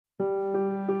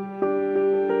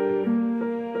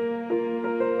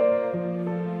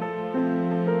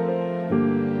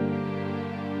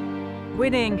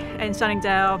Winning in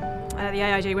Sunningdale at the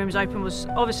AIG Women's Open was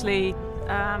obviously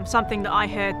something that I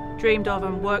had dreamed of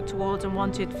and worked towards and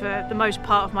wanted for the most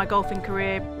part of my golfing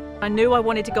career. I knew I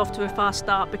wanted to go off to a fast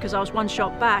start because I was one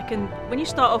shot back, and when you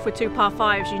start off with 2 par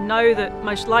 5s, you know that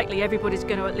most likely everybody's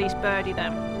going to at least birdie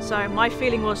them. So my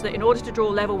feeling was that in order to draw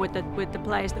level with the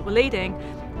players that were leading,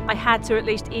 I had to at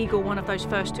least eagle one of those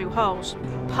first 2 holes.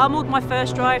 Pummeled my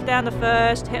first drive down the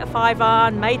first, hit a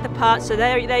 5-iron, made the putt, so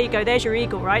there you go, there's your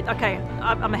eagle, right? Okay,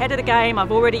 I'm ahead of the game,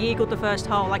 I've already eagled the first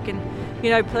hole, I can,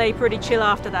 play pretty chill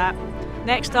after that.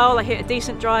 Next hole, I hit a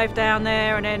decent drive down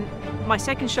there, and then my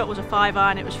second shot was a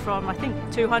 5-iron. It was from, I think,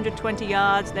 220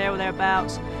 yards, there or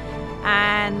thereabouts.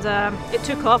 And it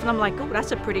took off, and I'm like, oh,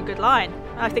 that's a pretty good line.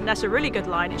 I think that's a really good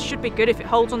line. It should be good. If it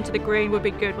holds onto the green, would be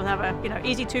good. We'll have a,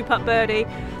 easy 2-putt birdie.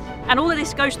 And all of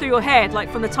this goes through your head,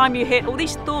 like from the time you hit, all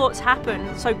these thoughts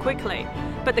happen so quickly.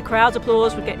 But the crowd's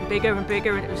applause was getting bigger and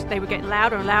bigger, and they were getting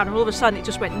louder and louder, and all of a sudden it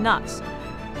just went nuts.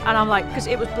 And I'm like, because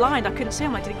it was blind, I couldn't see.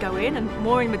 I'm like, did it go in? And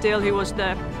Maureen Medill, who was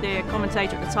the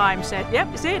commentator at the time, said, yep,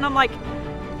 it's in. And I'm like,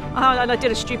 oh, and I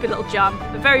did a stupid little jump,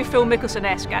 very Phil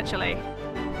Mickelson-esque actually.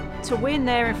 To win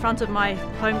there in front of my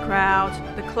home crowd,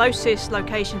 the closest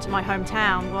location to my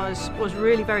hometown was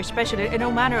really very special in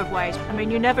all manner of ways. I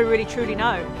mean, you never really truly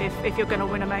know if you're going to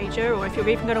win a major or if you're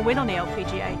even going to win on the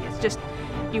LPGA. It's just,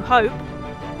 you hope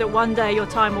that one day your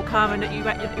time will come and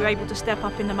that you're able to step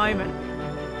up in the moment.